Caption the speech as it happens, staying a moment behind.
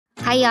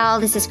Hi, y'all.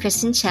 This is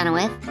Kristen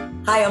Chenoweth.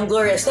 Hi, I'm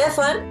Gloria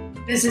Stefan.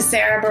 This is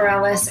Sarah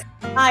Bareilles.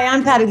 Hi,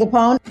 I'm Patti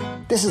LuPone.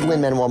 This is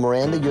Lin-Manuel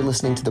Miranda. You're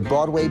listening to the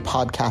Broadway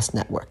Podcast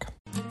Network.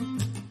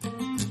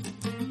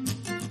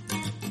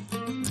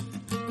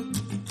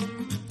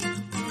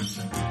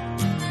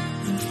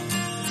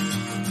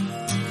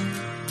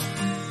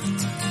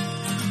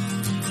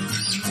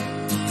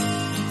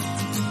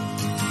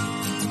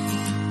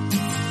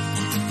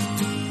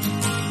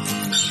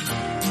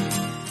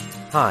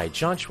 Hi,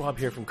 John Schwab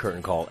here from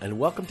Curtain Call, and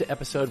welcome to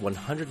episode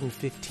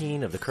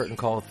 115 of the Curtain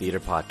Call Theater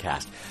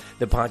Podcast,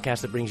 the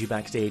podcast that brings you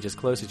backstage as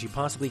close as you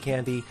possibly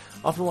can be,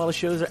 often while the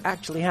shows are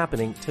actually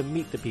happening, to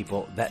meet the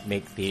people that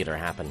make theater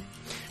happen.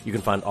 You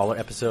can find all our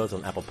episodes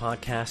on Apple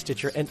Podcasts,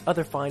 Stitcher, and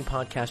other fine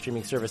podcast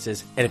streaming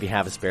services, and if you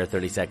have a spare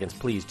 30 seconds,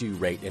 please do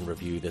rate and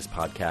review this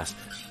podcast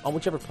on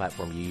whichever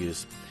platform you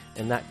use.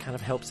 And that kind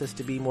of helps us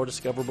to be more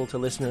discoverable to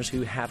listeners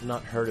who have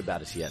not heard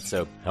about us yet.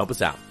 So help us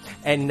out.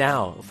 And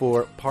now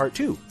for part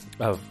two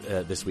of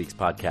this week's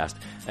podcast.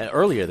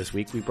 Earlier this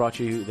week, we brought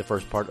you the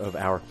first part of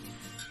our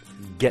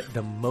Get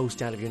the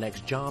Most Out of Your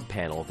Next Job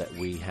panel that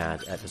we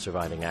had at the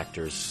Surviving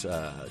Actors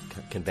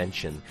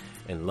convention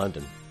in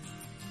London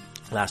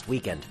last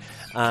weekend.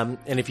 And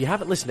if you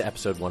haven't listened to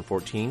episode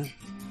 114,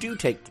 do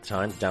take the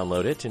time to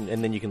download it, and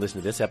then you can listen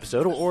to this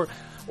episode, or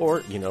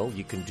you know,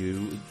 you can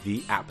do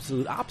the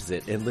absolute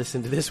opposite and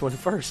listen to this one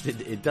first.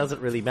 It doesn't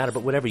really matter,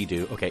 but whatever you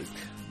do, okay,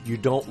 you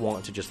don't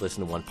want to just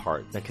listen to one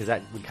part, because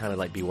that would kind of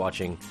like be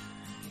watching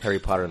Harry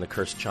Potter and the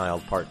Cursed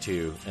Child Part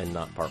 2 and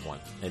not Part 1,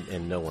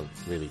 and no one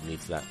really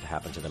needs that to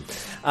happen to them.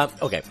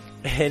 Okay,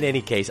 in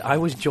any case, I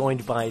was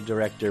joined by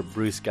director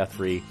Bruce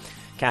Guthrie,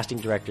 casting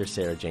director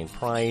Sarah Jane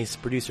Price,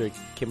 producer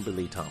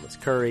Kimberly Thomas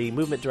Curry,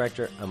 movement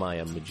director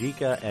Amaya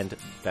Majika, and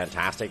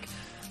fantastic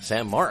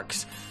Sam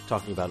Marks,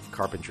 talking about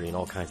carpentry and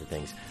all kinds of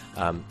things.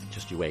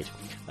 Just you wait.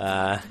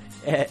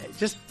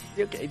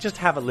 Just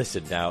have a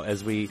listen now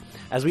as we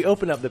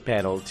open up the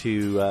panel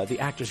to the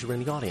actors who are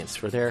in the audience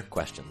for their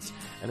questions.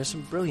 And there's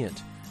some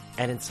brilliant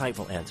and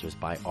insightful answers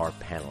by our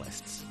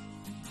panelists.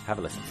 Have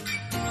a listen.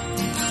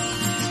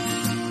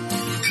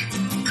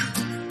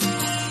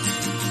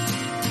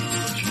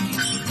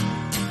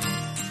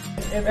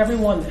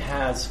 Everyone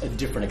has a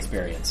different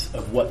experience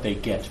of what they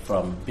get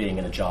from being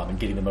in a job and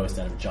getting the most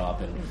out of a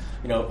job. And,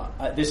 you know,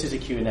 this is a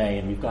Q&A,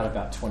 and we've got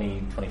about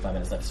 20, 25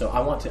 minutes left. So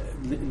I want to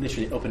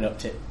literally open up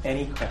to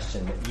any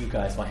question that you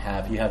guys might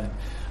have. You have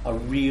a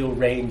real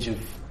range of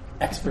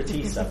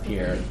expertise up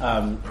here.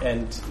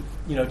 And,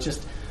 you know,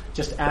 just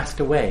ask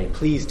away.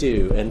 Please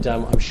do. And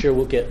I'm sure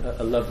we'll get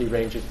a lovely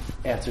range of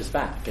answers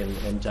back. And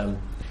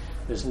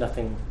there's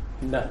nothing...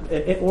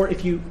 or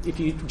if you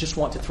just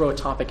want to throw a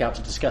topic out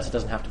to discuss, it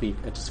doesn't have to be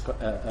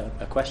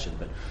a question,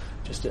 but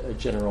just a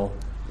general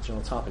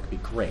topic would be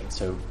great.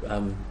 So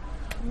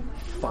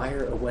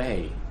fire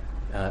away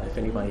if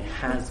anybody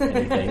has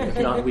anything. If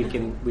not,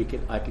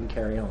 I can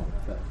carry on.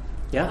 But,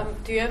 yeah.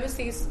 Do you ever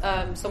see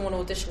someone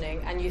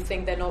auditioning and you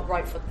think they're not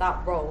right for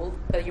that role,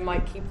 but you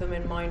might keep them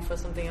in mind for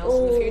something else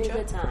in the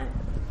future?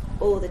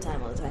 All the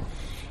time.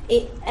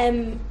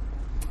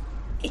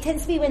 It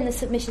tends to be when the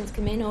submissions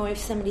come in, or if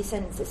somebody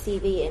sends a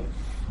CV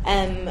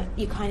in,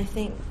 you kind of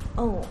think,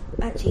 oh,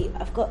 actually,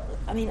 I've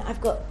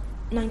got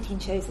 19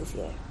 shows this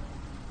year,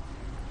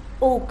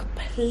 all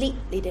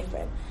completely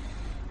different.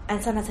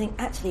 And sometimes I think,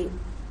 actually,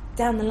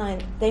 down the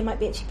line, they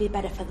might actually be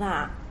better for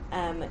that.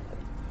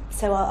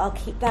 So I'll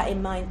keep that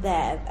in mind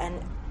there.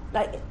 And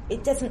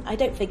I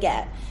don't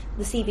forget,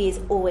 the CV is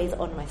always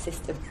on my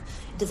system.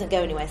 It doesn't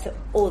go anywhere, so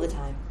all the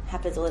time,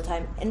 happens all the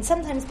time. And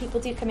sometimes people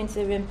do come into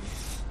the room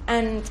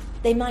and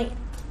they've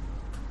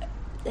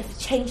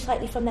changed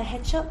slightly from their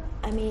headshot.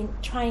 I mean,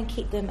 try and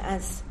keep them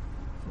as,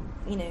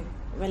 you know,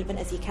 relevant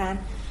as you can.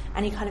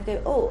 And you kind of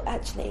go, oh,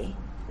 actually,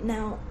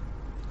 now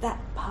that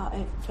part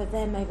for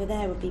them over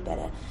there would be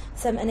better.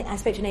 And I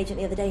spoke to an agent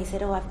the other day. He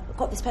said, oh, I've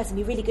got this person,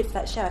 be really good for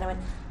that show. And I went,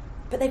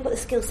 but they've got the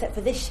skill set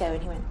for this show.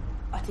 And he went,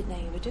 I didn't know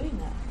you were doing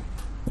that.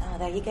 Oh,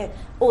 there you go.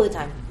 All the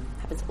time.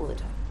 Happens all the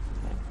time.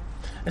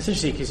 It's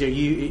interesting because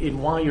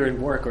while you're in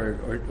work,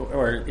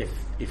 or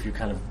if you're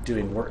kind of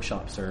doing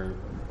workshops or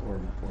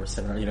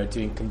seminar, you know,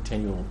 doing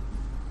continual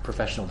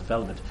professional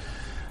development,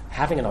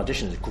 having an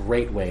audition is a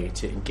great way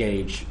to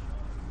engage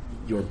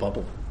your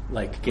bubble,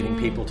 like getting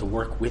people to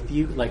work with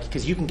you, like,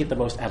 because you can get the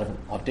most out of an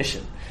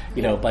audition,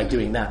 you know, by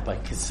doing that,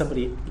 because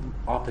somebody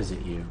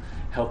opposite you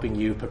helping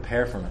you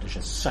prepare for an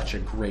audition is such a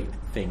great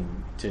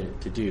thing to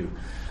do.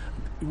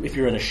 If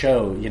you're in a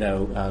show,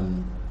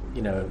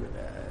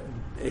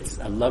 it's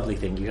a lovely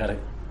thing.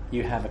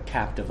 You have a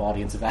captive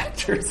audience of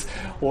actors,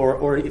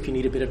 or if you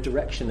need a bit of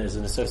direction, there's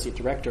an associate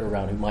director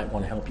around who might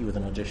want to help you with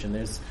an audition.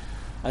 I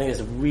think it's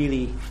a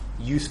really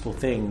useful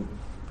thing.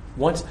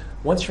 Once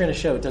you're in a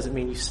show, it doesn't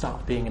mean you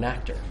stop being an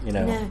actor. You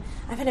know. No,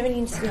 I found it really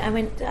interesting.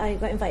 I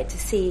got invited to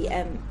see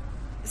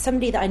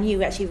somebody that I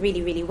knew actually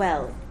really, really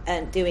well,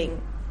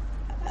 doing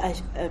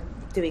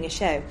a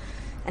show,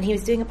 and he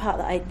was doing a part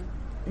that I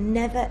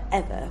never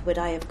ever would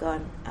I have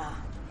gone.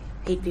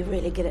 He'd be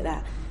really good at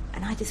that.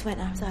 And I just went,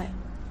 and I was like,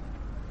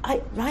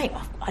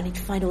 I need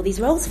to find all these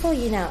roles for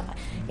you now.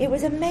 It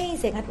was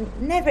amazing.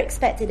 I'd never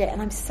expected it,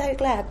 and I'm so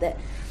glad that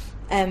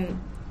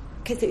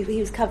because he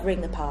was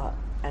covering the part.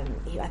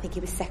 I think he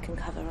was second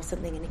cover or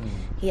something, and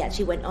he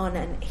actually went on,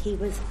 and he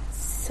was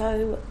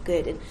so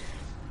good. And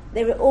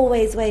there were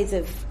always ways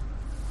of,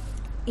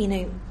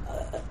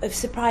 of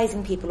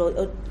surprising people,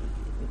 or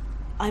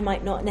I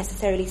might not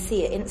necessarily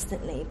see it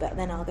instantly, but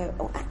then I'll go,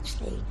 oh,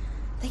 actually,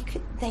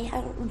 they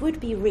would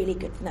be really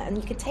good for that, and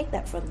you could take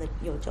that from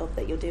your job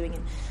that you're doing,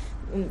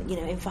 and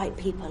invite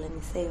people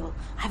and say, oh,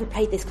 I haven't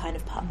played this kind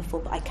of part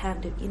before, but I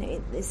can do.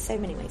 There's so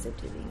many ways of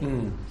doing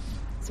it.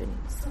 Sorry,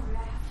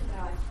 I have to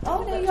go.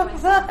 Oh no, you're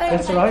fine.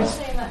 That's all right.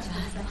 Thank you so much for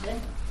the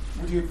session.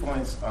 Would you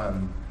advise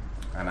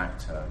an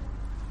actor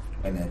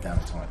in their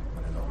downtime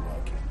when they're not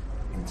working,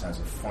 in terms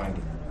of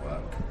finding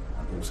work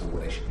and also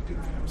what they should be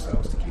doing for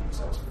themselves to keep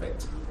themselves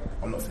fit?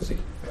 I'm not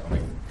physically fit, I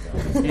mean,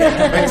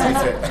 mentally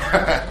fit.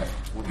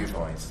 What do you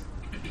advise?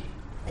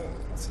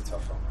 That's a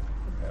tough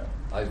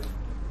one.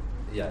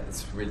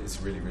 It's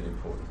really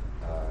important.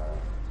 I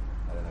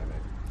don't know,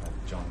 maybe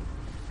John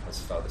has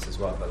felt this as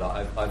well, but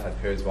I've had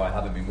periods where I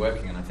haven't been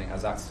working, and I think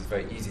as actors it's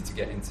very easy to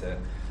get into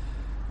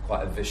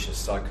quite a vicious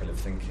cycle of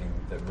thinking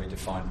that we're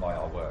defined by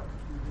our work,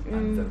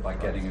 and that by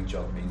getting a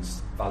job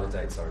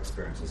validates our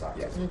experience as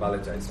actors,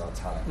 validates our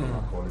talent and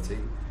our quality.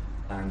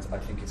 And I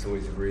think it's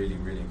always really,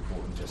 really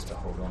important just to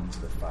hold on to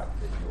the fact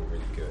that you're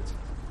really good.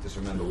 Just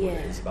remember what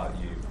it is about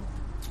you.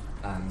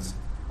 And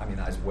I mean,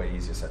 that is way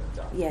easier said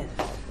than done. Yeah.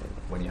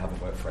 When you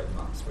haven't worked for 8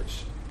 months,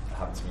 which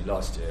happened to me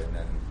last year, and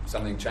then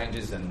something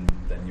changes and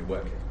then you're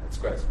working. It's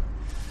great.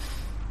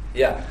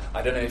 Yeah,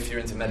 I don't know if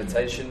you're into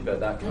meditation, but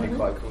that can be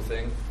quite a cool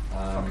thing.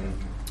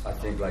 I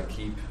think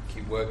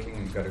keep working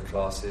and go to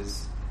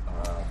classes.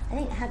 I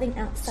think having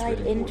outside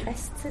really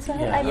interests as well.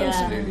 Yeah.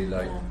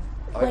 Absolutely.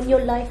 When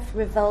your life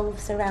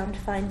revolves around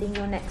finding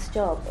your next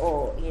job,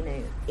 or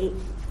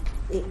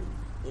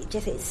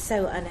it's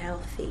so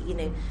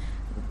unhealthy.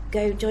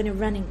 Go join a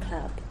running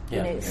club.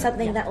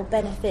 Something that will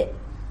benefit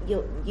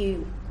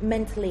you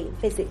mentally,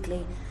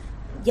 physically.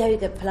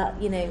 Yoga,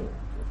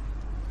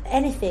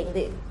 anything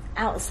that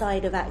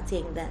outside of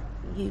acting that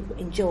you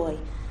enjoy.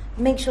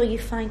 Make sure you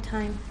find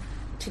time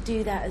to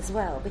do that as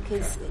well,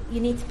 because you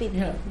need to be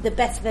the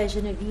best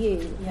version of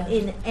you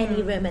in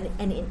any room and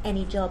in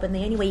any job, and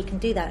the only way you can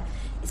do that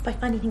is by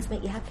finding things that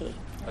make you happy.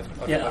 I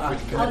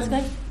was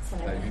going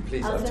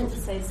to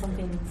say say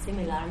something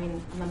similar. I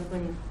mean, I'm a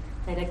movement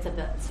director,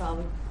 so I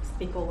would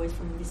speak always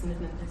from this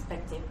movement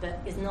perspective, but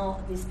it's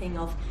not this thing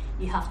of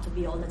you have to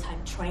be all the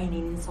time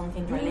training in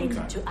something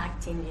related to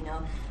acting,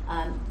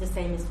 the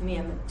same is for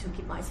me. To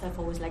keep myself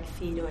always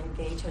fit or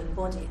engaged or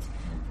embodied,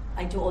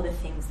 I do all the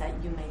things that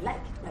you may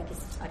like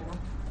it's, I don't know,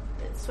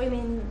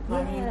 swimming,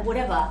 running,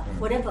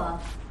 whatever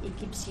it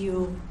keeps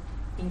you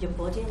in your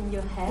body and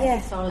your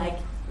head, so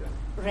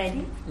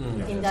ready,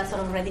 in that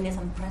sort of readiness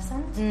and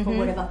present for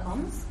whatever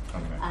comes.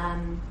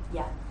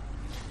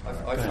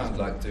 I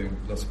found doing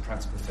lots of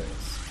practical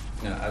things.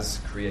 As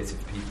creative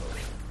people,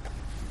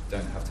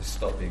 don't have to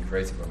stop being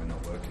creative when we're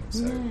not working.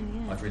 So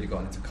I've really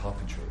gotten into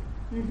carpentry,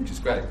 which is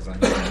great because I'm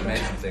doing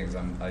amazing things.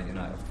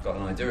 I've got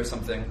an idea of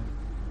something,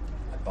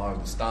 I buy all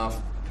the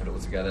stuff, put it all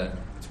together.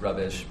 It's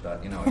rubbish,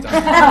 but I've done it.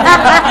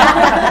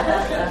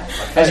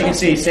 As you can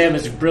see, Sam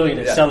is brilliant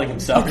at selling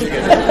himself.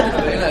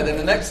 Then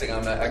the next thing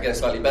I get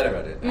slightly better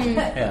at it.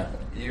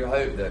 You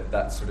hope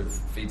that sort of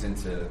feeds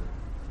into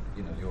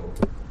your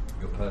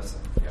person.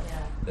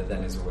 That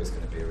then is always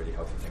going to be a really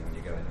healthy thing when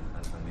you go in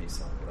and meet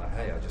someone. You're like,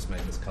 hey, I just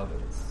made this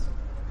cupboard.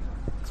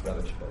 It's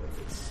rubbish, but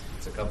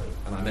it's a cupboard,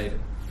 and I made it.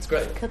 It's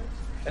great.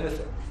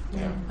 Anything.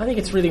 I think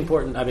it's really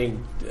important. I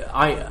mean,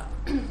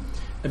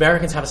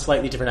 Americans have a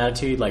slightly different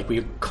attitude.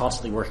 We're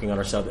constantly working on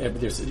ourselves.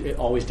 There's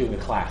always doing a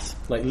class,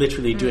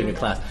 literally doing a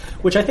class,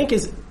 which I think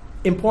is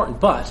important.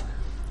 But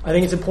I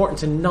think it's important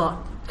to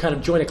not kind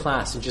of join a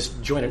class and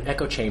just join an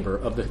echo chamber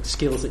of the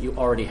skills that you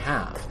already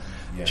have.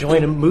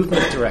 Join a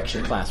movement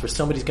direction class where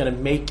somebody's going to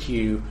make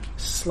you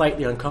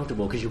slightly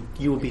uncomfortable, because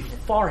you will be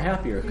far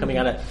happier coming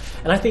out of it.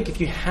 And I think if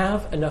you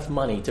have enough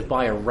money to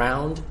buy a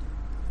round,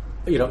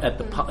 at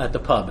the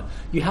pub,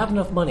 you have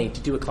enough money to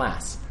do a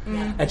class,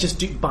 and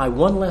just buy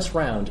one less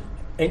round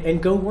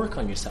and go work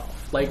on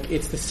yourself.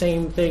 It's the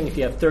same thing. If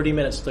you have 30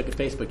 minutes to look at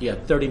Facebook, you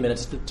have 30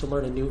 minutes to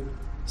learn a new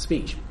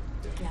speech.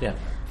 No,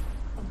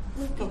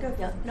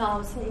 I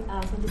was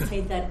going to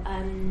say that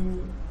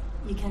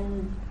you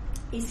can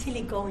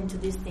easily go into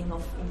this thing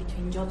of in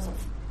between jobs of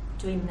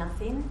doing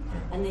nothing,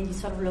 and then you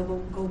sort of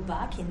go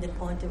back in the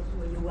point of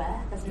where you were.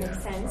 Does it make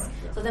sense?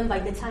 So then by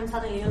the time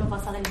suddenly all of a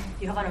sudden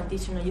you have an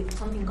audition or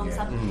something comes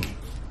up,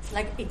 it's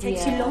it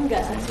takes you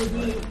longer to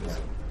be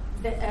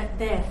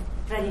there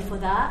ready for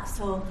that.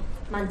 So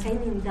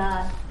maintaining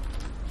that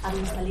at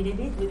least a little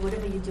bit with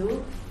whatever you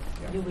do,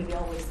 you will be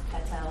always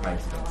better.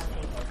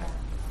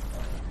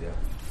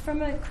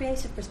 From a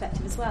creative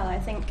perspective as well, I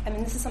think,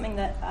 this is something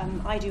that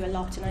I do a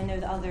lot, and I know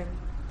that other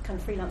kind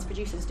of freelance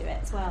producers do it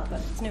as well,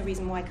 but there's no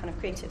reason why kind of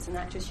creatives and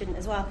actors shouldn't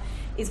as well,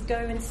 is go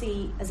and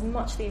see as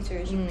much theatre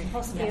as you can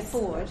possibly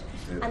afford,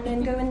 and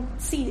then go and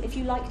see, if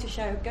you liked a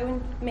show, go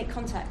and make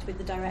contact with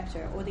the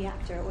director or the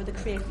actor or the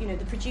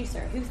the producer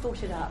who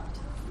thought it up,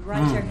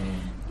 writer.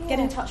 Get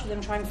in touch with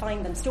them, try and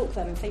find them, stalk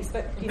them,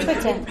 Facebook,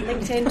 Twitter,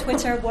 LinkedIn,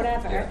 Twitter,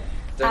 whatever. Yeah.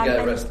 Don't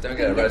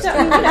get arrested.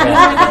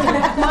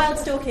 Mild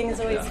stalking is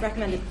always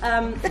recommended.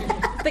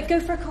 But go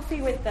for a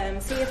coffee with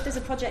them. See if there's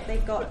a project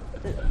they've got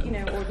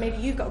that, or maybe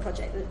you've got a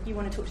project that you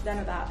want to talk to them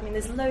about. I mean,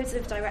 there's loads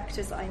of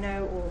directors that I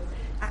know or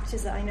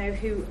actors that I know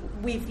who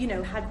we've,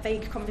 had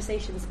vague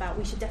conversations about.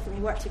 We should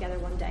definitely work together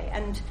one day,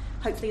 and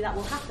hopefully that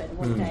will happen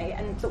one day.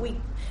 But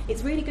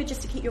it's really good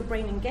just to keep your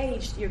brain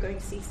engaged. You're going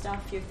to see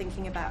stuff. You're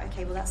thinking about,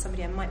 okay, well, that's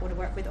somebody I might want to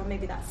work with, or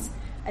maybe that's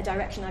a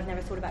direction I've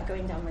never thought about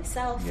going down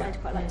myself. I'd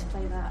quite like to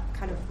play that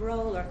kind of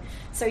role.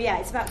 So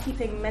it's about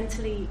keeping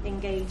mentally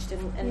engaged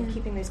and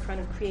keeping those kind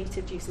of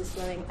creative juices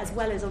flowing, as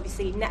well as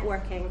obviously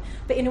networking,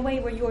 but in a way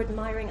where you're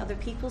admiring other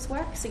people's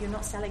work, so you're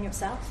not selling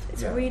yourself.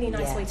 It's a really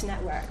nice way to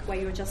network, where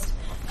you're just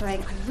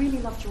going, I really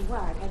loved your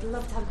work, I'd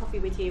love to have a coffee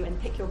with you and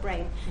pick your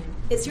brain.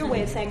 It's your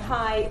way of saying,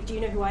 hi, do you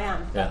know who I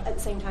am? But at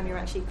the same time, you're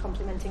actually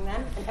complimenting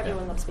them, and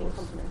everyone loves being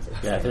complimented.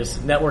 Yeah, there's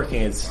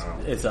networking.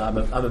 I'm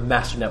a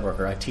master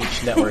networker. I teach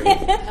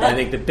networking. I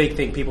think the big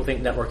thing, people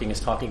think networking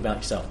is talking about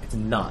yourself. It's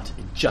not.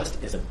 It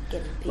just isn't.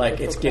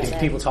 It's getting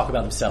people to talk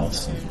about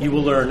themselves. You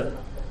will learn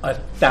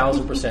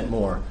 1,000%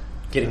 more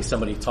getting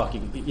somebody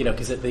talking,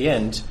 because at the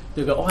end,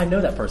 they'll go, oh, I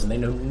know that person. They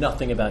know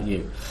nothing about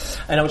you.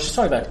 And I was just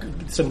talking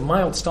about some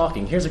mild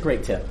stalking. Here's a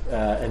great tip,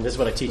 and this is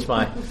what I teach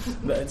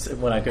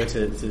when I go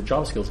to the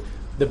drama schools.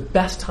 The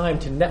best time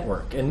to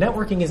network, and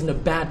networking isn't a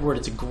bad word,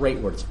 it's a great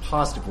word, it's a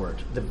positive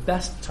word. The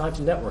best time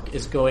to network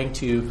is going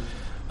to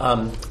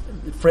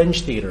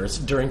fringe theaters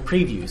during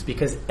previews,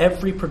 because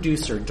every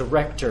producer,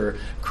 director,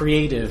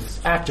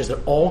 creative, actors are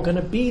all going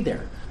to be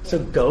there. So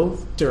go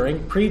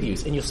during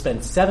previews, and you'll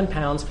spend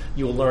 £7.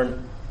 You will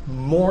learn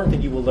more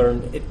than you will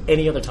learn at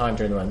any other time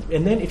during the run.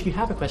 And then, if you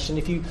have a question,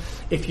 if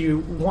you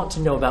want to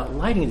know about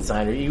lighting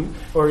design, or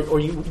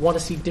you want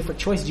to see different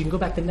choices, you can go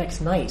back the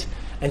next night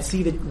and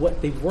see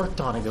what they've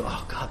worked on, and go,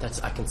 oh God,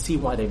 I can see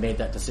why they made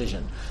that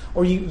decision.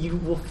 Or you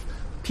will.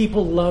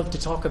 People love to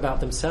talk about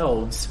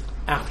themselves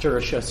after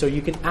a show, so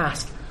you can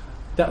ask,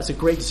 that was a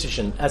great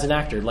decision as an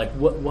actor, like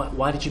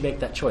why did you make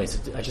that choice?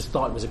 I just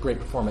thought it was a great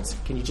performance.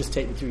 Can you just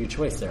take me through your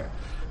choice there?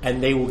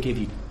 And they will give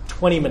you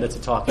 20 minutes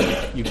of talking.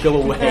 You go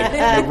away,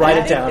 you write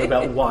it down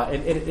about why.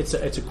 And it's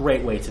a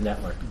great way to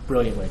network,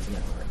 brilliant way to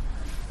network.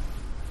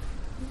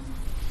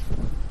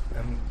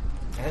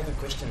 I have a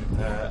question.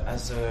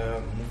 As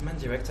a movement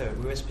director,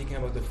 we were speaking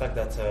about the fact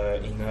that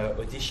in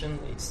audition,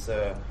 it's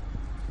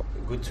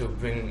good to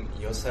bring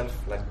yourself,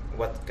 like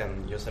what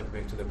can yourself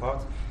bring to the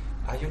part.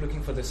 Are you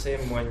looking for the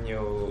same when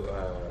you're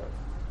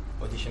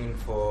auditioning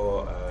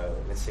for,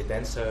 let's say,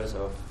 dancers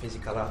or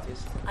physical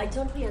artists? I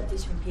don't really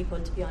audition people,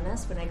 to be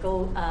honest. When I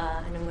go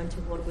and I'm going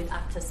to work with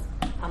actors,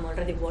 I'm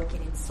already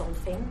working in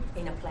something,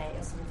 in a play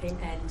or something,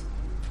 and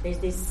there's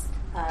this,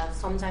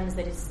 sometimes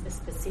there is a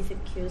specific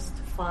cues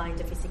to find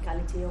the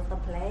physicality of the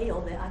play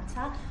or the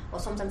actor, or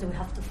sometimes we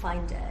have to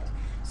find it.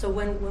 So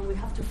when we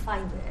have to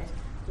find it,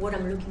 what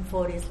I'm looking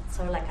for is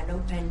sort of like an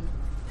open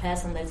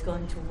person that's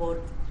going to work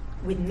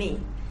with me.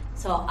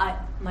 So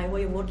my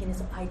way of working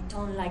is I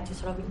don't like to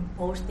sort of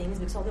impose things,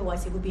 because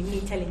otherwise it would be me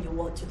telling you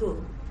what to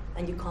do.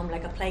 And you come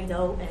like a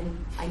Play-Doh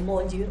and I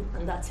mold you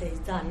and that's it, it's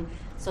done.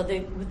 So the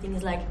good thing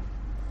is like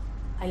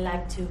I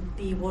like to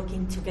be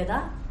working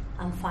together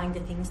and find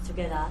the things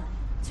together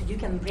so you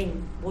can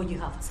bring what you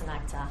have as an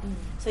actor.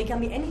 So it can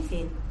be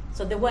anything.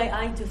 So the way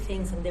I do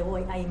things and the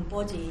way I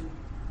embody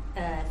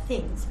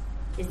things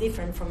is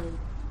different from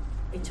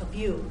each of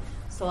you.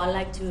 So I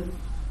like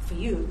for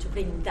you to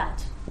bring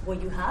that,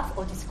 what you have,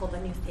 or discover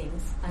new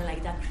things, and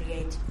like that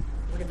create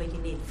whatever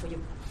you need for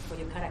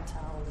your character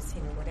or the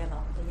scene or whatever.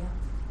 But yeah.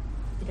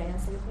 Did I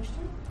answer your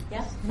question?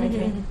 Yeah?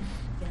 Okay.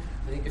 Yeah.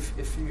 I think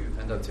if you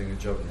end up doing a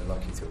job and you're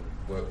lucky to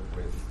work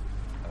with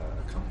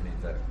a company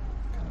that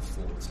can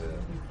afford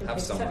to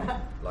have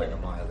someone like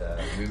Amaya there,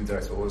 a movie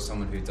director, or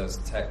someone who does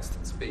text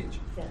and speech,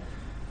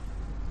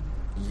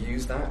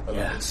 use that, but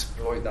like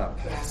exploit that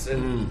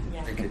person.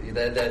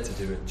 They're there to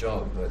do a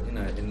job, but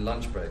in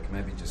lunch break,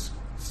 maybe just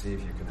see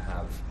if you can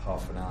have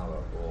half an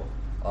hour, or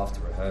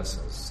after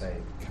rehearsals, say,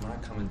 can I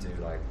come and do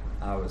like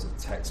hours of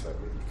text work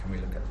with you? Can we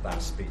look at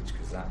that speech?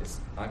 Because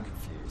I'm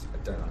confused. I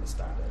don't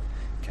understand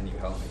it. Can you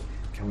help me?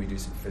 Can we do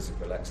some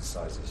physical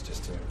exercises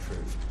just to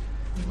improve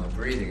my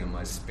breathing and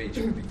my speech?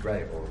 Would be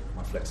great, or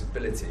my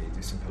flexibility.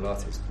 Do some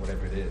Pilates,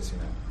 whatever it is.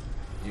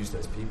 Use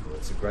those people.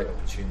 It's a great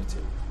opportunity.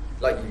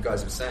 Like you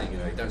guys were saying, you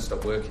don't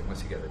stop working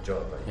once you get the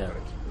job. Like you've got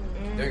to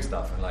keep doing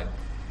stuff. And like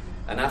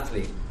an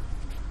athlete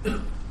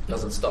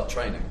doesn't stop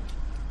training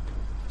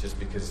just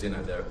because they're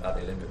at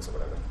the Olympics or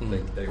whatever.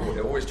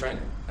 They're always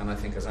training. And I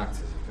think as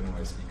actors,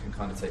 you can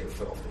kind of take your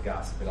foot off the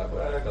gas and be like,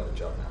 well, I got the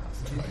job now.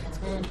 So, like, it's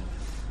good.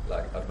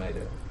 Like I've made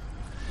it.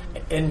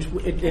 And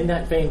in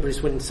that vein,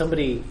 Bruce, when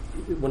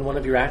one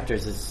of your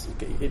actors is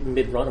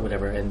mid-run or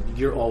whatever, and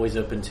you're always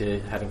open to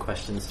having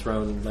questions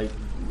thrown, like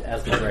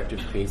as the director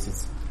of the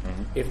piece,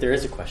 if there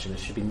is a question, there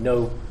should be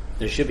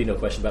no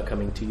question about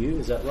coming to you.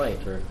 Is that right?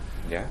 Or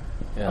yeah,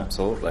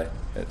 absolutely.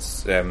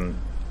 It's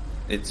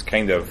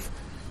kind of,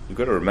 you've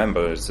got to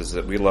remember is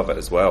that we love it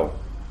as well,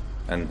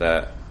 and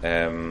that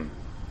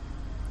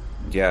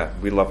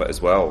we love it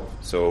as well.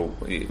 So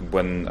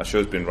when a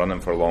show's been running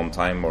for a long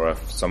time, or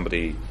if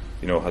somebody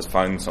has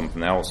found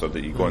something else, or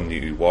that you go and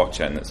you watch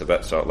it and it's a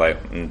bit sort of like,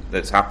 and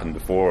it's happened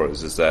before,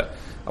 is that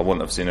I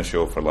wouldn't have seen a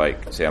show for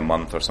like, say, a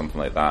month or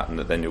something like that, and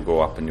then you'll go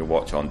up and you'll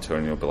watch on tour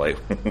and you'll be like,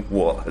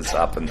 what has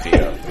happened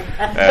here?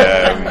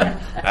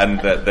 And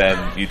that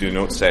then you do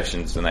note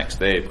sessions the next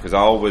day, because I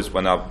always,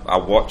 when I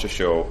watch a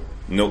show,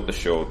 note the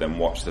show, then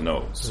watch the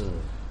notes,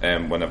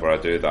 whenever I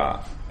do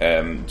that,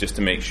 just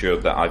to make sure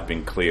that I've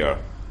been clear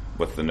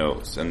with the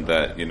notes, and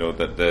that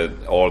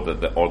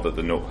that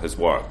the note has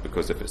worked.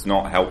 Because if it's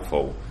not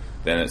helpful,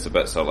 then it's a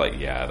bit sort of like,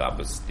 that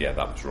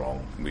was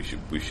wrong. We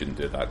shouldn't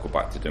do that. Go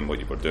back to doing what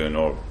you were doing.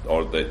 Or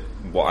that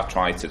what I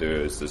try to do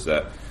is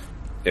that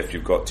if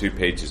you've got 2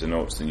 pages of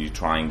notes, then you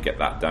try and get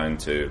that down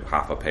to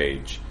half a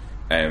page,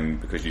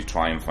 because you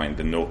try and find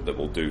the note that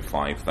will do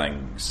 5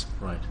 things,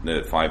 right?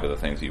 The 5 of the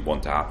things that you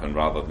want to happen,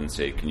 rather than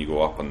say, can you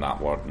go up on that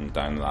word and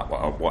down on that word,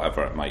 or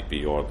whatever it might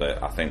be, or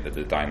that I think that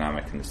the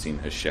dynamic in the scene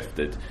has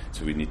shifted,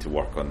 so we need to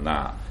work on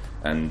that.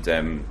 And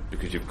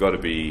because you've got to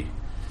be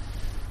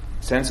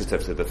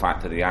sensitive to the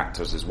fact that the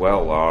actors as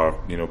well are,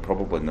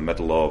 probably in the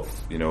middle of,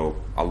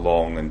 a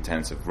long,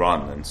 intensive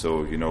run, and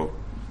so,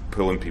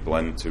 pulling people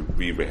in to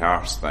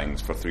re-rehearse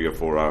things for 3 or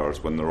 4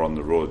 hours when they're on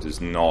the road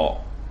is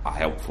not a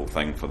helpful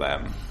thing for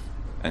them,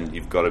 and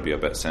you've got to be a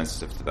bit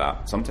sensitive to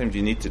that. Sometimes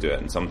you need to do it,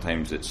 and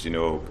sometimes it's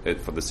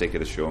for the sake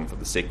of the show and for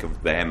the sake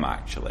of them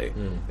actually,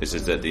 it's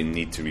just that they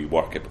need to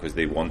rework it because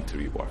they want to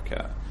rework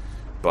it.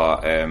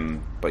 But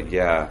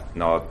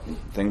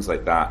things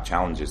like that,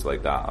 challenges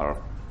like that are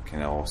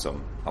kind of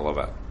awesome. I love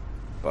it,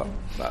 but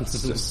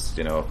that's just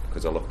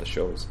because I love the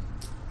shows.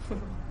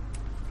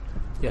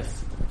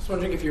 Yes. Just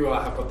wondering if you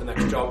have got the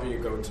next job and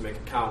you're going to make a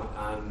count,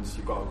 and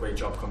you've got a great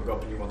job coming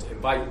up and you want to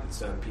invite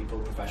certain people,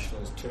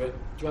 professionals, to it.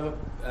 Do you have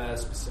a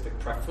specific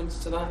preference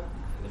to that?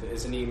 And if it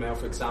is an email,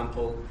 for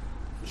example,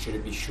 should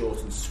it be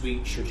short and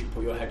sweet? Should you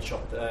put your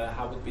headshot there?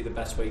 How would be the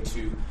best way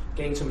to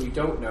gain someone you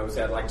don't know,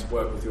 say, I'd like to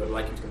work with you, I'd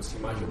like you to come and see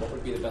my show? What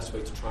would be the best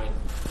way to try and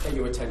get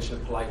your attention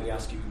and politely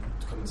ask you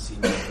to come and see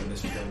me in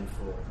this film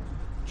for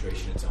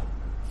duration of time?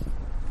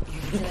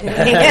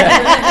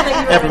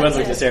 Everyone's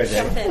looking at Sarah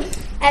Jane.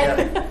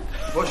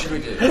 What should we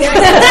do?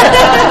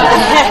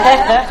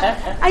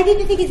 I think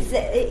the thing is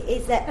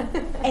that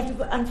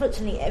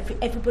unfortunately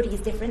everybody is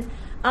different.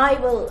 I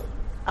will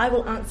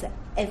answer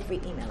every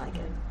email I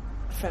get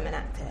from an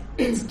actor.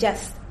 It's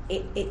just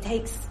it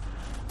takes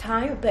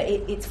time, but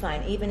it's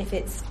fine. Even if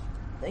it's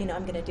I'm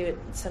going to do it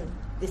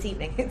this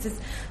evening. It's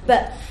just,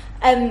 but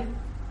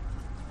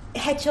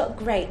headshot,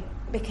 great,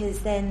 because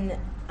then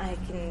I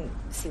can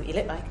see what you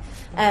look like,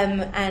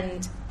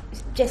 and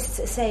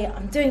just say,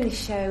 I'm doing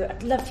this show,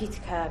 I'd love for you to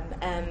come,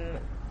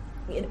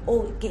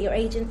 or get your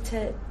agent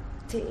to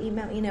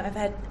email. I've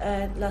had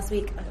last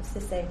week, I was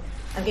just saying,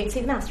 I'm going to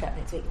see the Mousetrap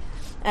next week,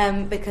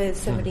 because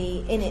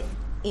somebody in it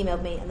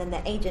emailed me, and then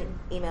their agent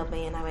emailed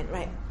me, and I went,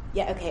 right,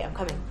 yeah, okay, I'm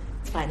coming,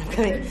 it's fine, I'm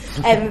coming.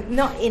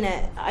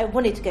 I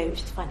wanted to go,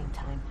 just finding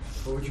time.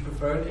 But would you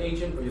prefer an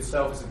agent or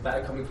yourself? Is it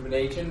better coming from an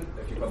agent?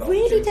 If you've got that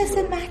really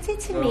doesn't matter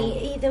to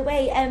me either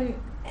way.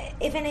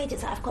 If an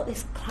agent's like, I've got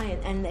this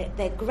client and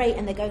they're great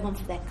and they're going on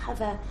for their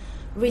cover,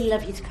 really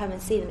love you to come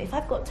and see them. If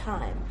I've got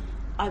time,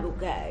 I will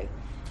go.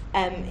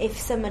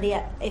 If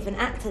an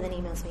actor then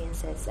emails me and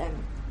says,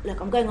 look,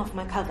 I'm going off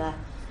my cover,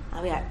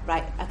 I'll be like,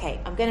 right, okay,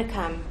 I'm going to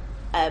come.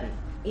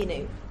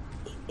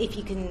 If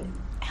you can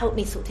help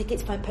me sort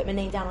tickets, if I put my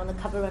name down on the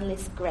cover run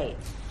list, great.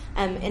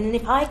 And then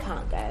if I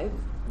can't go,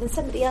 then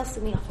somebody else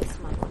in the office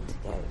might want to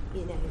go.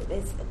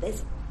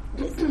 There's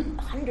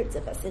hundreds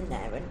of us in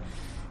there, and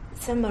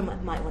someone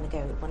might want to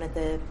go. One of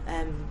the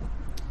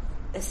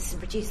assistant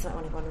producers might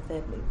want to go. One of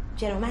the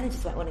general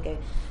managers might want to go.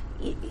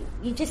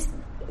 You just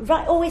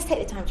write. Always take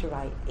the time to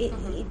write.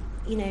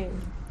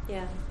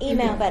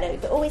 Email better,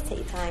 but always take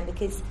your time,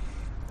 because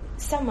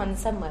someone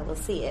somewhere will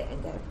see it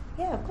and go,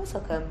 yeah, of course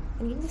I'll come.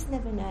 And you just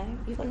never know.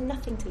 You've got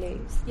nothing to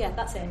lose. Yeah,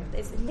 that's it.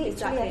 It's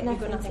exactly it. You've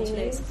got nothing to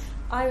lose.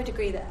 I would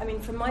agree that,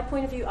 from my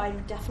point of view, I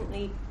would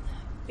definitely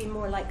be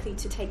more likely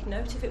to take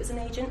note if it was an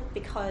agent,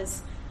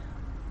 because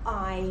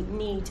I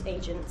need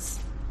agents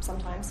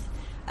sometimes.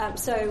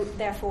 So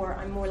therefore,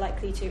 I'm more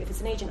likely to, if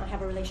it's an agent I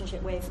have a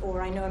relationship with,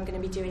 or I know I'm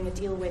going to be doing a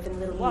deal with in a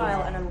little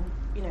while, and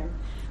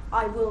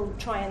I will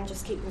try and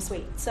just keep them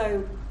sweet.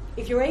 So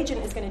if your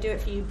agent is going to do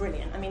it for you,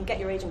 brilliant. Get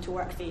your agent to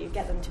work for you.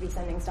 Get them to be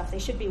sending stuff. They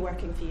should be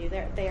working for you.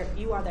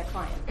 You are their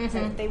client. Mm-hmm.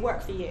 So they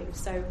work for you.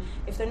 So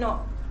if they're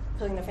not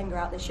pulling their finger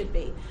out, they should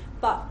be.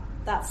 But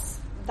that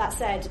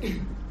said,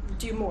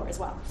 do more as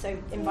well. So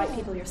invite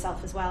people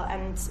yourself as well.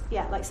 And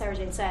yeah, like Sarah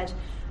Jane said,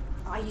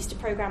 I used to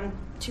program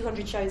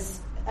 200 shows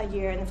a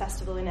year in the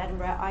festival in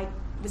Edinburgh, I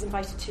was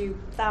invited to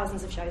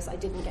thousands of shows I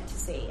didn't get to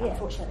see,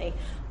 unfortunately.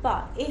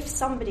 But if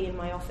somebody in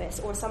my office,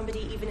 or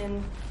somebody even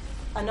in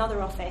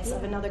another office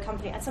of another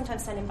company, I'd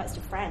sometimes send invites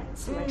to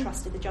friends who I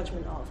trusted the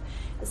judgment of.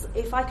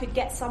 If I could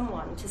get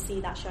someone to see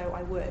that show,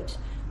 I would.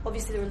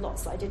 Obviously, there were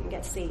lots that I didn't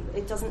get to see. But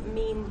it doesn't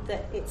mean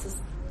that it's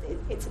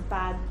a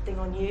bad thing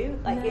on you.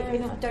 Like,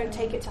 don't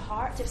take it to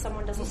heart if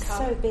someone doesn't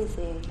come. So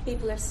busy.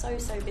 People are so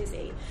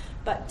busy.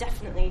 But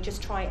definitely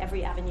just try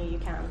every avenue you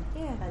can.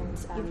 Yeah. And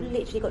you've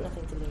literally got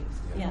nothing to lose.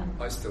 Yeah.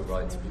 I still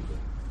write to people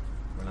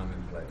when I'm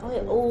in play.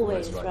 I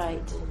always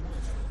write. To people.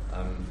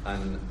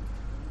 And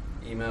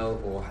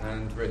email or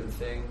handwritten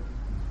thing,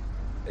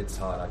 it's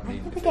hard. I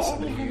mean, if it's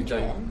somebody you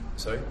don't.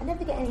 Sorry? I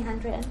never get any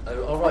handwritten.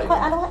 Oh, all right.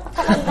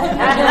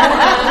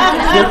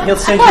 He'll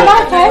send you.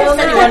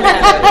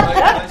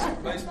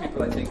 Most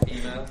people, I think,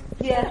 email.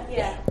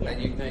 Yeah.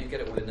 And you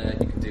get it all in there.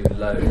 You can do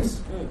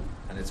loads,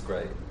 and it's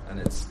great, and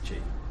it's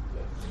cheap.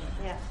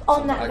 Yeah.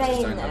 On that I vein,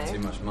 just don't have though, too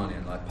much money,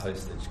 and like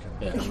postage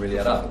can really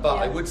add up. But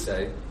I would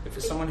say, if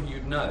it's someone who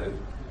you know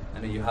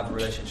and who you have a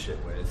relationship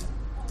with,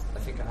 I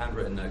think a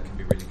handwritten note can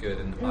be really good.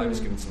 And I was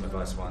given some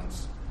advice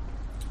once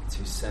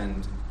to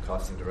send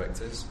casting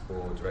directors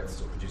or directors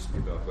or producers,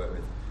 people I've worked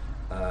with,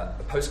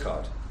 a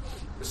postcard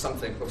with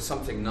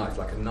something nice,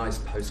 like a nice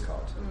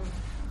postcard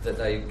that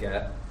they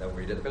get. They'll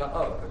read it. They'll be like,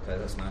 "Oh, okay,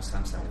 that's nice.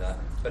 Sam sent me that."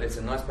 But it's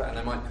a nice, and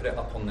they might put it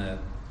up on their,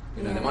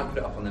 they might put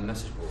it up on their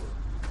message board.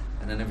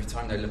 And then every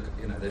time they look at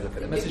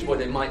the message board,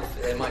 they might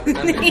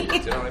remember. Do you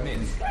know what I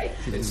mean?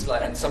 It's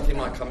like, and something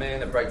might come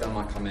in, a breakdown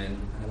might come in,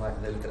 and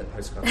they look at the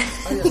postcard.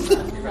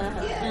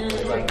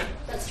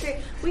 That's true.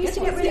 We used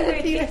to get really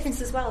weird gifts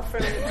as well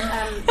from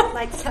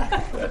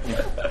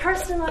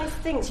personalised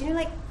things. You know,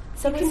 like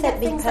someone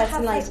sent me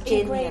personalised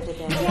gin the other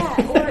day.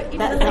 Yeah, or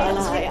That's not a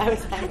lie.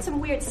 I had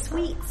some weird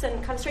sweets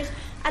and kind of strange.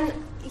 And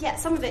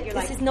some of it you're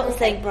this like, is not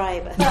saying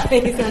bribe.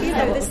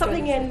 There's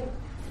something in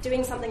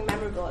doing something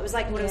memorable. It was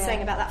like what I was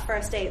saying about that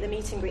first day at the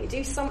meet and greet.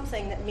 Do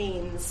something that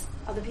means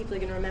other people are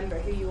going to remember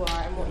who you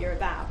are and what you're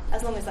about,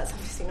 as long as that's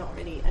obviously not a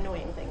really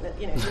annoying thing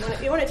that, you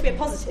want it to be a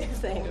positive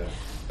thing. Yeah.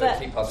 But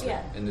keep hustling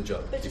in the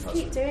job. But just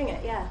keep doing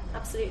it,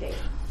 absolutely.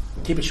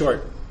 Keep it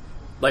short.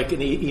 Like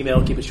an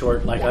email, keep it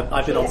short. Like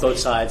I've been on both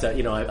sides. I've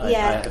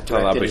directed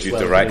that was as you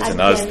well. directing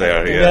us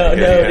there.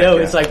 No.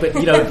 It's like, but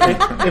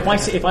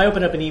if I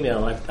open up an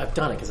email, I've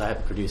done it because I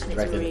have produced and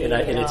directed,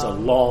 and it's a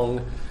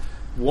long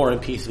War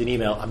and Peace of an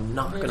email. I'm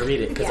not going to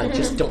read it because I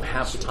just don't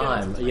have the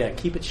time.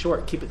 Keep it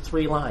short. Keep it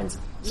 3 lines.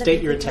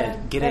 State your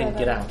intent. Get in,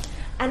 get out.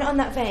 And on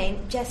that vein,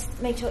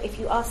 just make sure if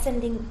you are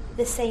sending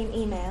the same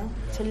email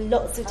to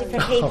lots of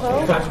different people,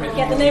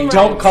 get the name right.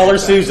 Don't call her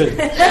Susan.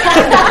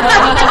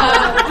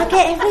 I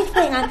get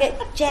everything. I get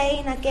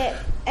Jane. I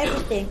get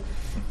everything.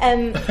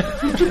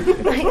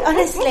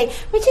 Honestly,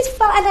 which is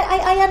fine.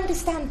 I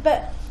understand,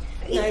 but.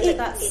 It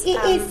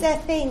is a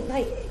thing.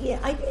 Like,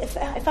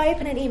 if I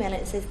open an email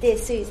and it says "Dear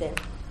Susan,"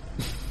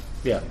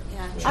 I'm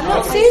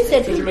not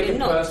Susan. Did you make it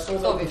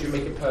personal? Did you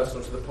make it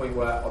personal to the point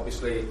where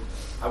obviously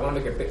I want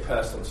to make it a bit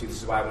personal to you?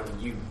 This is why I wanted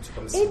you to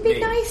come see me. It'd be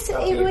nice.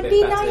 It would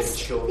be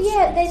nice.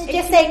 Then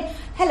just saying,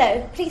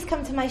 "Hello, please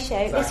come to my show."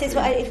 Exactly. This is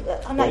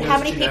what I'm like. How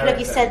many people have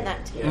you sent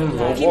that to?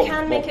 If you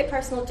can make it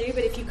personal, do.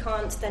 But if you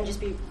can't, then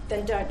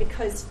don't.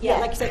 Because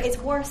like you said, it's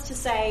worse to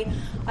say,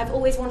 "I've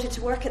always wanted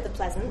to work at the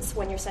Pleasance"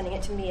 when you're sending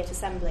it to me at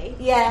Assembly.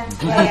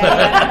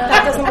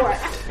 That doesn't work.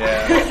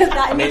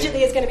 That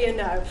immediately is going to be a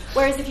no.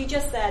 Whereas if you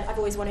just said, "I've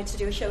always wanted to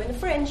do a show in the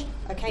Fringe,"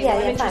 okay,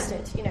 I'm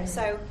interested.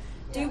 So.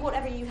 Do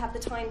whatever you have the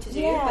time to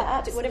do,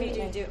 but whatever you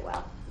do it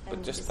well.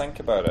 But just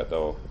think about it,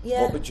 though.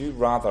 Yeah. What would you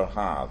rather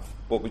have?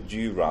 What would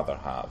you rather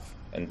have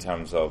in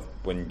terms of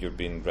when you're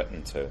being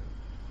written to?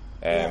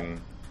 And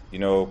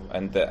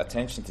the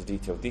attention to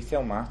detail.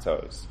 Detail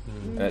matters.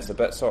 And it's a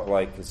bit sort of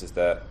like, is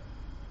that...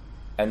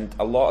 And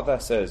a lot of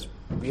this is,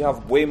 we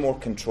have way more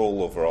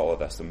control over all of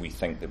this than we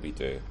think that we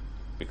do.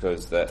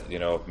 Because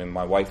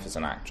my wife is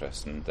an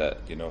actress, and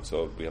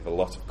so we have a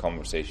lot of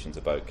conversations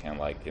about kind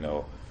of like,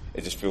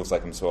 it just feels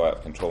like I'm so out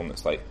of control, and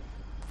it's like,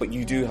 but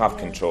you do have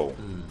control.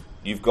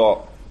 You've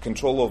got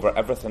control over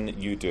everything that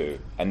you do,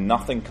 and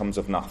nothing comes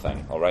of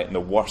nothing, all right? And the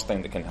worst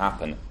thing that can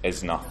happen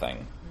is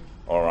nothing,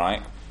 all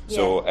right?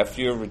 So if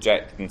you're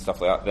rejected and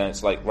stuff like that, then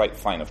it's like, right,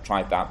 fine, I've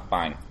tried that,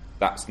 bang.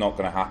 That's not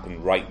going to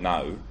happen right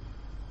now,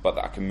 but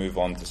that I can move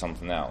on to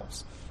something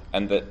else.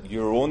 And that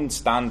your own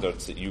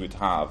standards that you would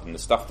have, and the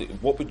stuff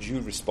what would you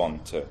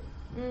respond to?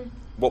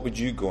 What would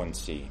you go and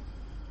see?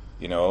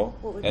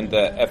 And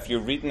if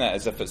you're reading it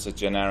as if it's a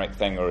generic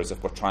thing, or as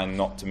if we're trying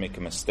not to make a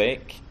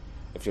mistake,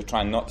 if you're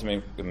trying not to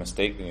make a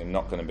mistake, then you're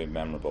not going to be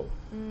memorable.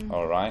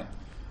 All right?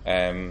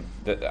 That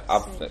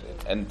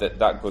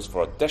goes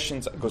for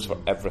auditions, it goes for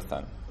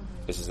everything.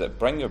 Is that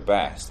bring your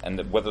best, and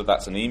that whether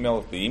that's an email,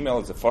 if the email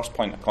is the first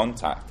point of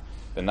contact,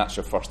 then that's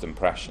your first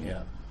impression.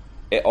 Yeah.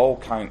 It all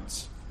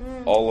counts.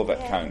 All of it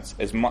counts,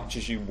 as much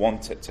as you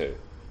want it to.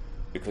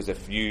 Because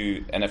if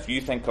you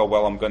think, oh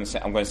well, I'm going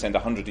to send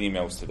 100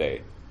 emails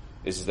today,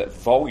 is that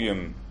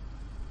volume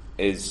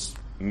is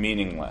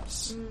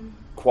meaningless.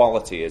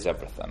 Quality is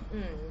everything.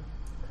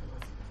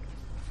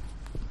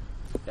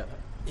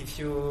 if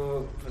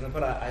you, for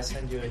example, I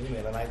send you an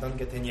email and I don't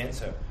get any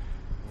answer,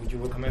 would you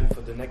recommend for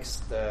the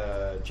next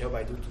job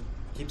I do to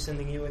keep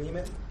sending you an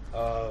email?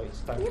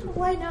 It's time to...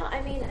 Why not?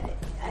 I mean,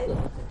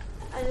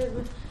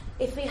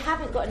 if we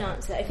haven't got an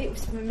answer, if it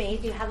was for me,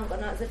 if you haven't got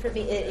an answer for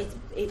me, it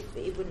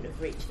wouldn't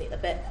have reached me.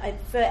 But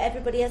for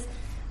everybody else,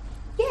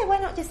 yeah, why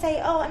not just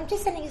say, oh, I'm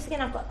just sending this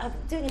again. I'm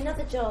doing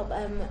another job.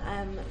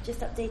 Just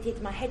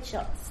updated my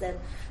headshots.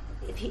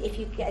 If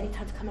you get any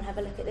time to come and have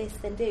a look at this,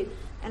 then do.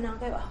 And I'll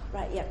go, oh,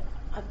 right, yeah,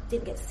 I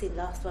didn't get to see the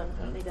last one.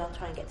 Maybe I'll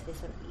try and get to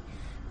this one.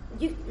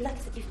 Like I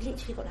said, you've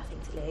literally got nothing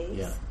to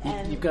lose.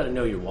 Yeah, you've got to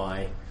know your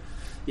why.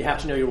 You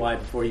have to know your why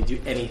before you do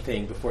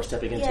anything. Before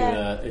stepping into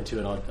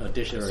an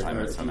audition or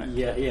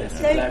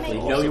exactly.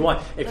 Know your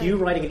why. If you're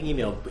writing an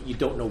email but you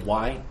don't know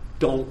why,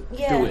 don't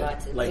do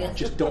it.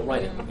 Just don't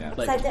write it. Yeah.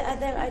 So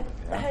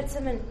I heard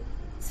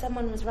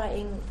someone was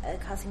writing a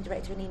casting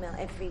director an email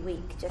every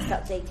week, just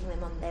updating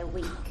them on their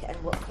week and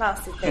what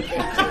classes they've been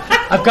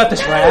to. I've got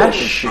this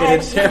rash.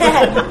 And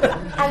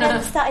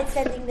then started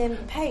sending them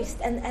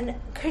post, and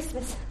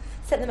Christmas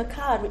sent them a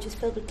card which was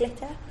filled with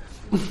glitter.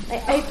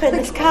 They opened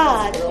this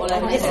card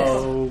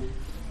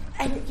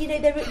and you know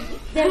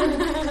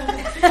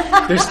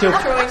they're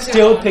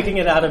still picking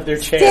it out of their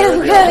chair. Still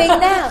going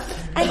now.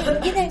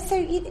 And you know,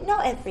 so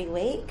not every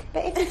week,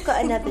 but if you've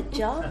got another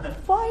job,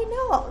 why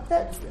not?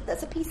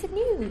 That's a piece of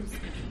news.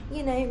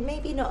 You know,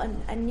 maybe not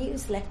a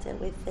newsletter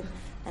with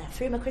I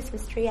threw my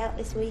Christmas tree out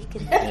this week,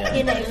 and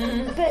you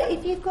know. But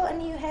if you've got a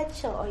new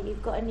headshot, or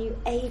you've got a new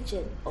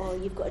agent, or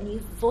you've got a new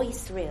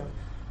voice reel,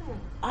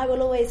 I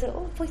will always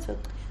voice reel.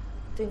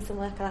 Doing some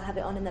work, and I'll have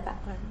it on in the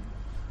background.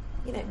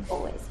 You know,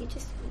 always.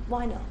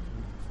 Why not?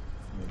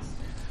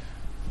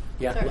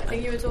 Yeah. So I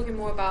think you were talking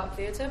more about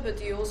theatre, but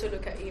do you also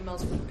look at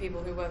emails from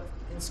people who work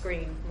in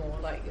screen more?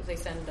 Like if they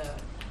send a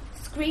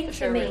screen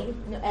for me,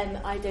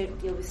 I don't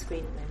deal with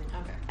screen at the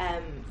moment. Okay.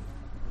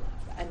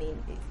 I mean,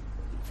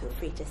 feel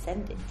free to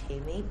send it to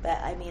me,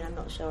 but I mean, I'm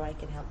not sure I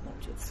can help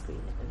much with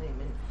screen at the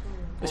moment.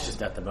 It's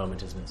just at the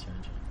moment, isn't it, Sarah?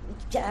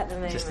 At the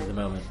moment. Just at the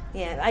moment.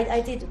 Yeah, I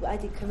did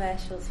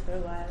commercials for a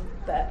while,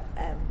 but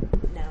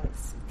now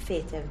it's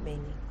theatre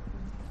mainly.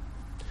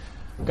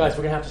 Guys,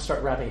 we're going to have to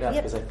start wrapping it up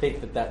because I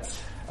think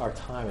that's our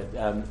time.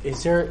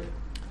 Is there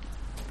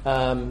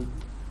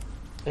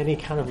any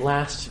kind of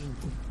last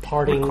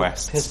parting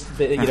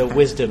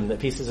wisdom,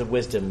 pieces of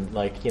wisdom,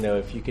 like, you know,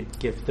 if you could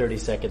give 30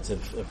 seconds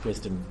of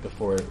wisdom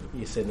before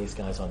you send these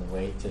guys on their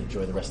way to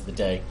enjoy the rest of the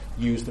day,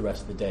 use the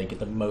rest of the day, get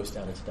the most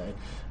out of today.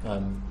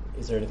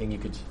 Is there anything you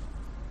could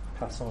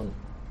pass on?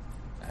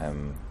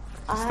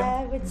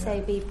 I would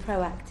say be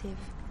proactive.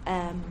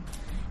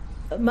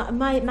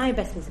 My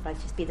best piece of advice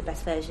is just be the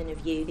best version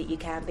of you that you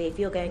can be. If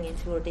you're going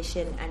into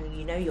audition and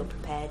you know you're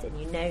prepared and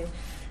you know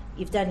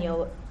you've done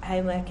your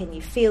homework and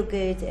you feel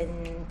good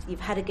and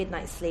you've had a good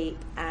night's sleep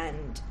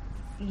and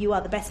you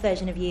are the best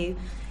version of you,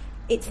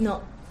 it's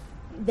not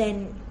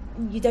then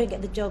you don't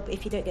get the job.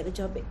 If you don't get the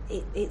job,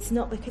 it's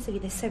not because of you.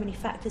 There's so many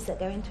factors that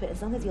go into it.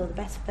 As long as you're the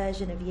best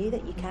version of you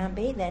that you can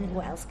be, then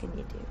what else can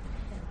you do?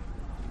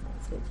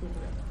 That's what you do.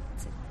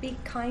 Be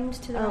kind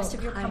to the rest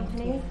of your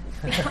company.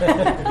 Be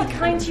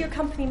kind to your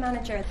company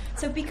manager.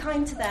 So be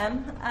kind to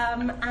them.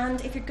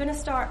 And if you're going to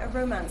start a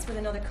romance with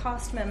another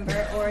cast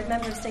member or a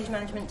member of the stage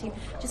management team,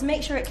 just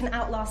make sure it can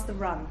outlast the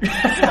run.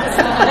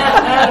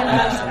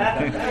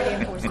 Really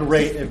important.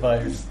 Great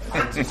advice.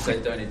 Just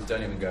say don't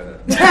even go there.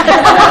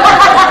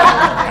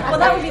 Well,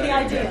 that would be the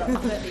ideal.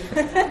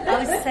 I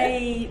would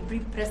say be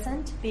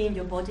present, be in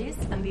your bodies,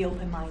 and be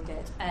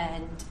open-minded,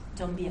 and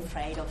don't be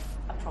afraid of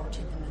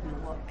approaching the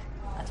movement work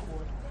at all.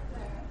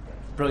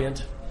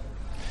 Brilliant.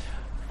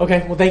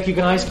 Okay, well, thank you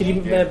guys. Can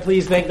you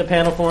please thank the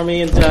panel for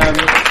me, and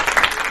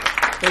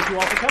thank you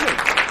all for coming.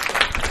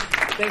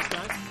 Thanks,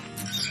 guys.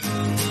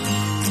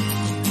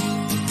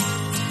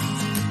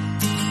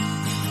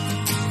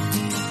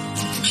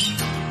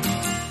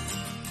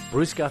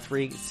 Bruce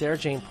Guthrie, Sarah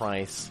Jane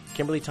Price,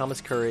 Kimberly Thomas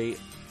Curry,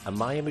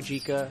 Amaya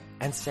Mujica,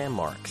 and Sam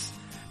Marks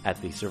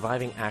at the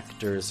Surviving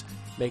Actors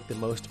Make the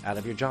Most Out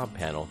of Your Job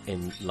panel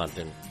in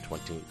London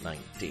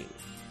 2019.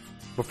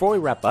 Before we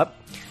wrap up,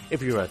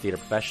 if you're a theater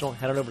professional,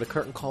 head on over to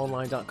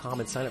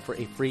curtaincallonline.com and sign up for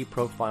a free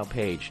profile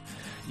page.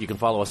 You can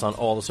follow us on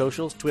all the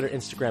socials, Twitter,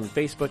 Instagram, and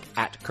Facebook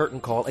at Curtain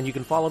Call, and you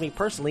can follow me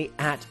personally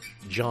at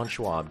John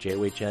Schwab,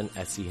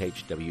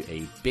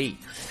 JOHNSCHWAB.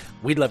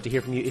 We'd love to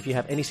hear from you. If you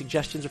have any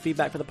suggestions or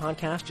feedback for the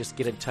podcast, just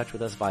get in touch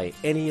with us via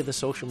any of the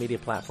social media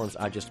platforms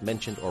I just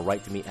mentioned, or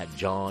write to me at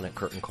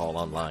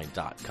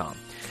john@curtaincallonline.com.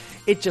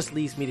 It just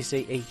leaves me to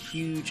say a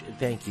huge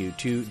thank you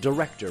to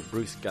director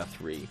Bruce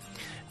Guthrie,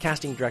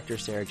 casting director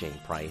Sarah Jane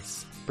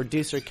Price,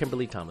 producer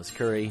Kimberly Thomas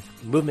Curry,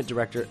 movement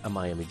director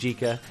Amaya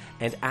Mujica,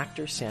 and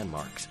actor Sam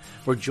Marks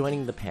for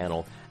joining the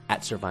panel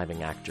at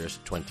Surviving Actors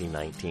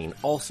 2019.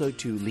 Also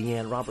to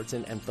Leanne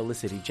Robertson and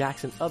Felicity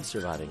Jackson of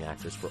Surviving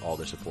Actors for all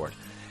their support.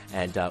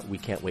 And we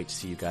can't wait to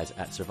see you guys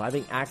at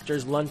Surviving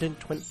Actors London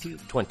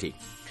 2020.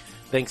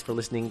 Thanks for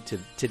listening to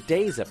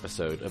today's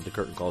episode of the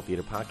Curtain Call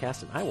Theater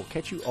Podcast, and I will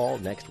catch you all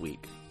next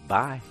week.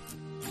 Bye.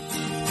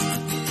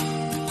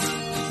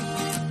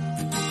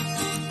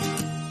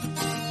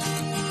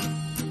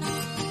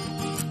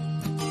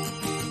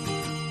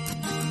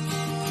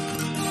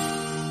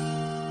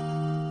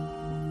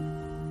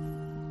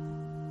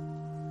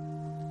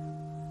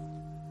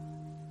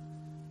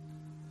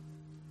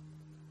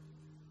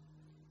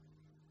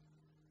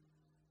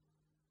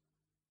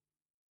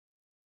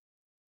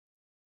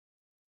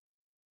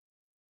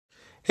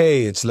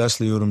 Hey, it's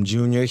Leslie Odom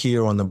Jr.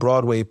 here on the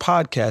Broadway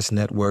Podcast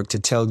Network to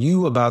tell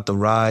you about the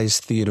Rise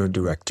Theater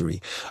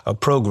Directory, a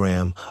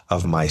program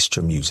of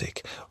Maestro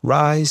Music.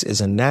 Rise is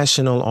a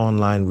national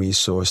online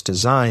resource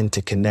designed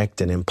to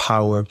connect and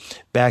empower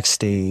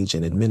backstage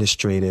and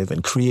administrative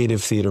and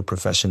creative theater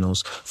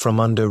professionals from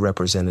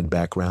underrepresented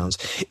backgrounds.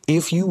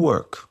 If you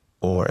work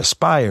or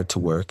aspire to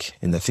work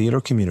in the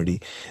theater community,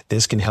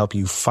 this can help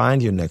you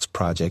find your next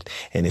project.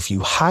 And if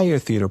you hire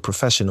theater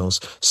professionals,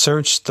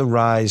 search the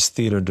Rise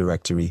Theater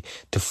Directory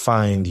to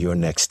find your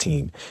next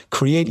team.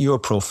 Create your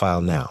profile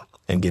now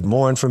and get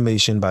more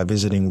information by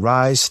visiting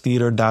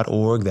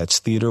risetheater.org. That's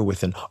theater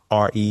with an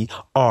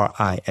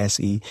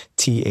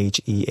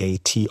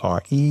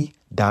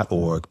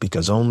RERISETHEATRE.org,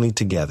 because only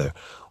together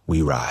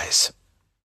we rise.